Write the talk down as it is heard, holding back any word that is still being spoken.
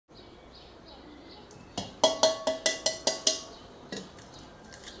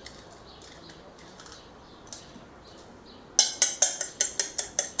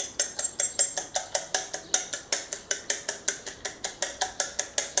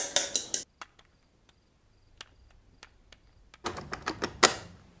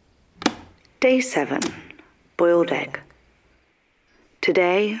Day 7. Boiled egg.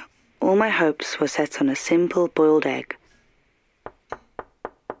 Today, all my hopes were set on a simple boiled egg.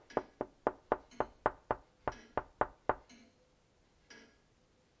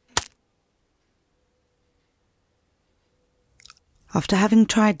 After having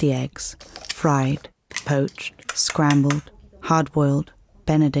tried the eggs, fried, poached, scrambled, hard-boiled,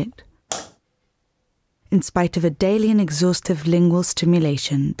 Benedict, in spite of a daily and exhaustive lingual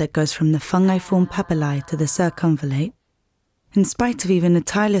stimulation that goes from the fungi-form papillae to the circumvallate, in spite of even a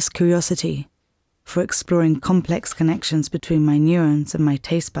tireless curiosity for exploring complex connections between my neurons and my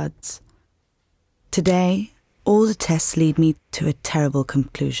taste buds, today all the tests lead me to a terrible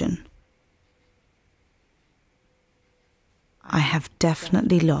conclusion. I have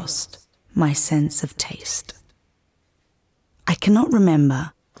definitely lost my sense of taste. I cannot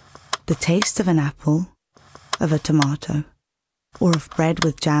remember the taste of an apple, of a tomato, or of bread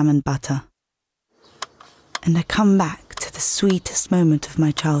with jam and butter. And I come back to the sweetest moment of my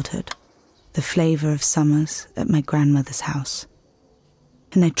childhood, the flavour of summers at my grandmother's house.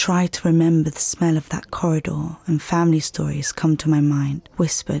 And I try to remember the smell of that corridor, and family stories come to my mind,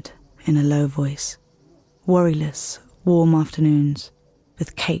 whispered in a low voice. Worryless, warm afternoons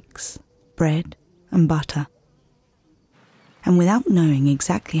with cakes, bread and butter. And without knowing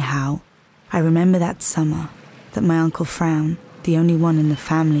exactly how, I remember that summer that my Uncle Frown, the only one in the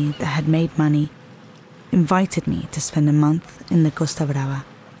family that had made money, invited me to spend a month in the Costa Brava.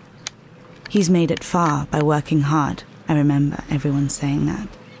 He's made it far by working hard, I remember everyone saying that.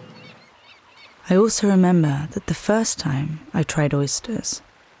 I also remember that the first time I tried oysters,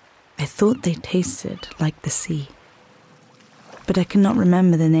 I thought they tasted like the sea. But I cannot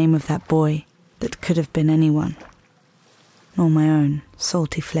remember the name of that boy that could have been anyone, nor my own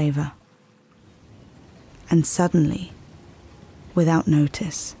salty flavour. And suddenly, without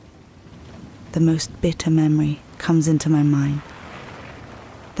notice, the most bitter memory comes into my mind.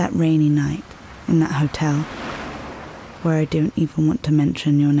 That rainy night in that hotel where I don't even want to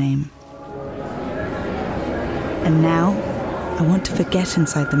mention your name. And now I want to forget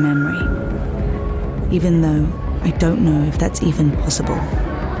inside the memory, even though I don't know if that's even possible,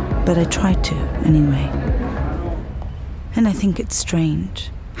 but I try to anyway. And I think it's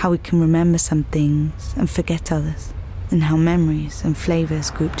strange how we can remember some things and forget others, and how memories and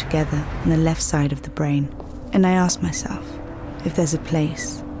flavours group together on the left side of the brain. And I ask myself if there's a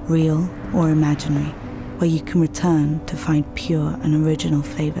place, real or imaginary, where you can return to find pure and original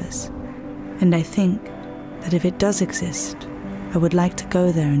flavours. And I think that if it does exist, I would like to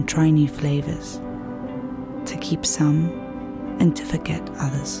go there and try new flavours, to keep some and to forget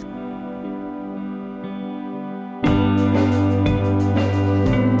others.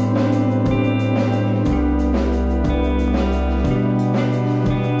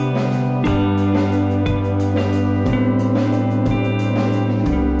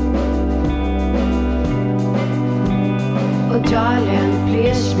 Oh darling,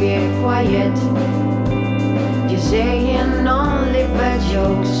 please be quiet. You're saying only bad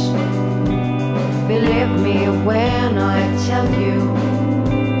jokes. Believe me when I tell you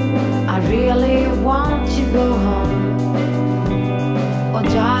I really want to go home. Oh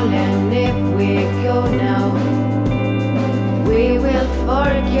darling, if we go now, we will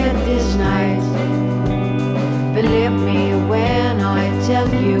forget this night. Believe me when I tell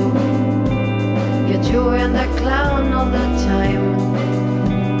you, you're doing the clown